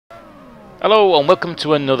Hello and welcome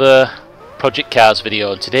to another Project Cars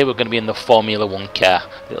video, and today we're going to be in the Formula 1 car.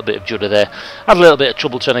 A little bit of judder there. I had a little bit of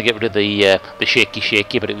trouble trying to get rid of the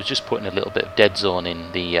shaky, but it was just putting a little bit of dead zone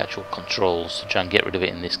in the actual controls to try and get rid of it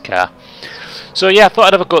in this car. So yeah, I thought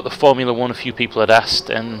I'd have a go at the Formula 1. A few people had asked,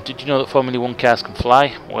 and did you know that Formula 1 cars can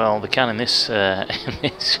fly? Well, they can in this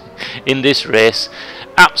in this race.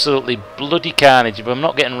 Absolutely bloody carnage. If I'm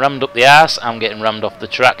not getting rammed up the arse, I'm getting rammed off the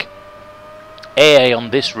track. AA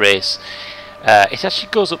on this race, it actually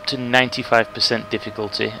goes up to 95%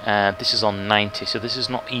 difficulty. This is on 90, so this is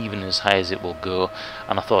not even as high as it will go.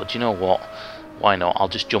 And I thought, do you know what? Why not? I'll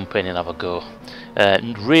just jump in and have a go.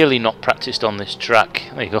 Really not practiced on this track.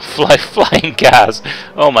 There you go, flying cars.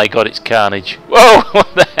 Oh my god, it's carnage. Whoa,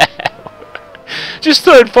 what the hell? Just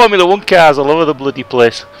throwing Formula 1 cars all over the bloody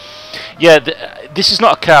place. Yeah, this is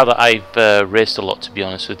not a car that I've raced a lot, to be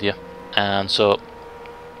honest with you. And so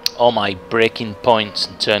all my braking points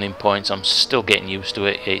and turning points, I'm still getting used to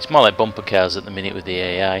it. It's more like bumper cars at the minute with the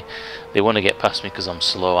AI. They want to get past me because I'm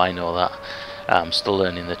slow, I know that. I'm still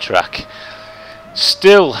learning the track.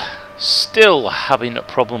 Still having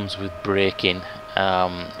problems with braking.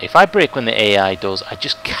 If I brake when the AI does, I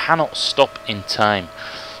just cannot stop in time.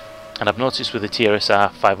 And I've noticed with the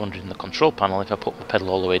TRSR 500 in the control panel, if I put the pedal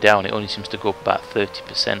all the way down, it only seems to go up about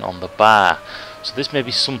 30% on the bar. So this may be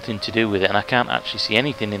something to do with it, and I can't actually see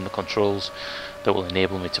anything in the controls that will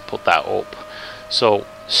enable me to put that up. So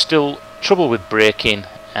still trouble with braking,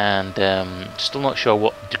 and still not sure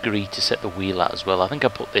what degree to set the wheel at as well. I think I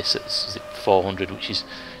put this at 400, which is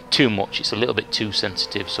too much. It's a little bit too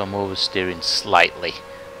sensitive, so I'm oversteering slightly.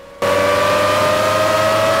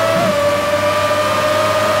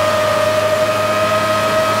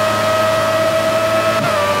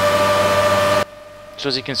 So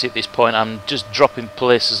as you can see at this point, I'm just dropping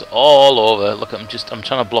places all over. Look, I'm trying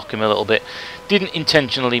to block him a little bit. Didn't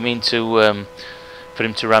intentionally mean to for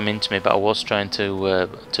him to ram into me, but I was trying to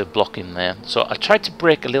block him there. So I tried to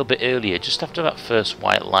brake a little bit earlier, just after that first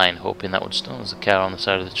white line, hoping that would stun the car on the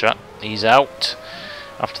side of the track. He's out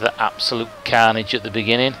after that absolute carnage at the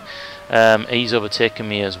beginning. He's overtaken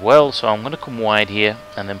me as well, so I'm going to come wide here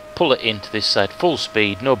and then pull it into this side full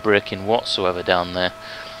speed, no braking whatsoever down there.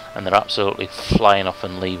 And they're absolutely flying off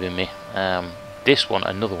and leaving me. This one,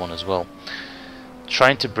 another one as well.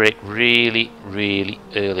 Trying to brake really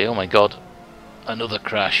early. Oh my god, another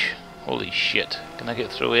crash. Holy shit. Can I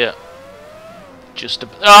get through here? Just a...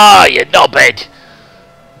 Ah, you knobhead!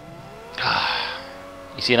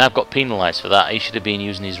 You see, and I've got penalised for that. He should have been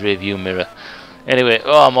using his rear view mirror. Anyway,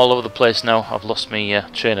 oh, I'm all over the place now. I've lost my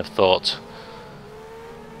train of thought.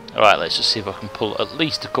 Alright, let's just see if I can pull at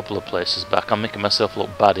least a couple of places back. I'm making myself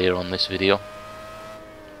look bad here on this video.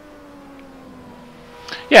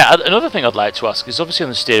 Yeah, another thing I'd like to ask is, obviously on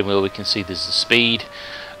the steering wheel we can see there's the speed.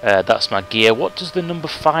 That's my gear. What does the number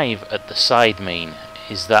 5 at the side mean?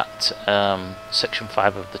 Is that section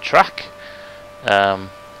 5 of the track? Again,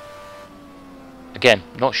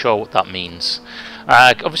 not sure what that means.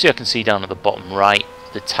 Obviously I can see down at the bottom right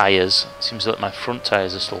the tyres. It seems like my front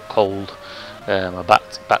tyres are still cold. My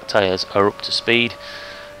back tyres are up to speed.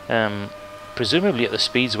 Presumably at the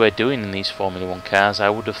speeds we're doing in these Formula 1 cars,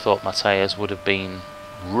 I would have thought my tyres would have been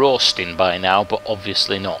roasting by now, but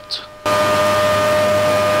obviously not.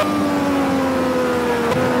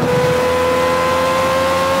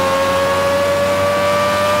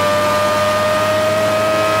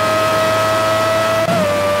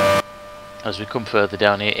 As we come further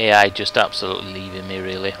down here, AI just absolutely leaving me,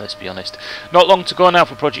 really, let's be honest. Not long to go now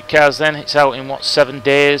for Project Cars then. It's out in, what, 7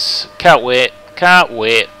 days? Can't wait.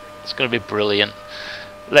 It's going to be brilliant.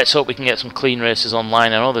 Let's hope we can get some clean races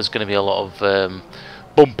online. I know there's going to be a lot of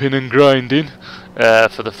bumping and grinding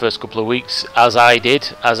for the first couple of weeks, as I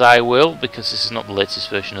did, as I will, because this is not the latest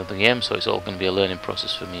version of the game, so it's all going to be a learning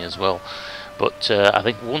process for me as well. But I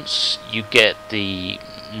think once you get the...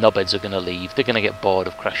 knobheads are going to leave. They're going to get bored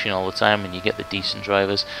of crashing all the time, and you get the decent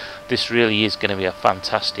drivers. This really is going to be a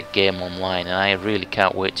fantastic game online, and I really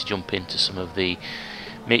can't wait to jump into some of the...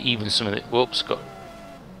 even some of the... Whoops, got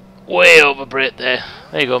way over brake there.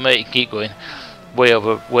 There you go, mate, keep going. Way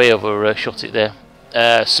over shot it there.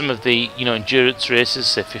 Some of the, you know, endurance races,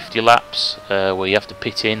 say 50 laps, where you have to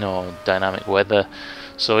pit in, or dynamic weather.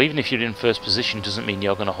 So even if you're in first position, doesn't mean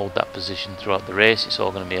you're going to hold that position throughout the race. It's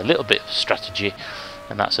all going to be a little bit of strategy.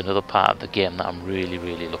 And that's another part of the game that I'm really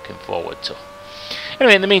looking forward to.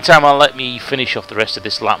 Anyway, in the meantime, I'll let me finish off the rest of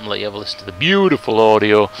this lap and let you have a listen to the beautiful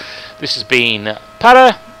audio. This has been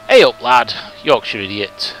Para, hey up lad, Yorkshire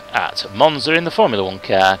Idiot at Monza in the Formula 1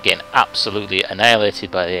 car, getting absolutely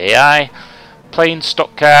annihilated by the AI. Playing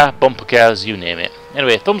stock car, bumper cars, you name it.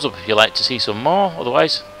 Anyway, thumbs up if you like to see some more,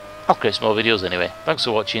 otherwise, I'll create some more videos anyway. Thanks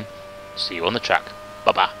for watching. See you on the track.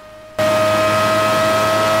 Bye bye.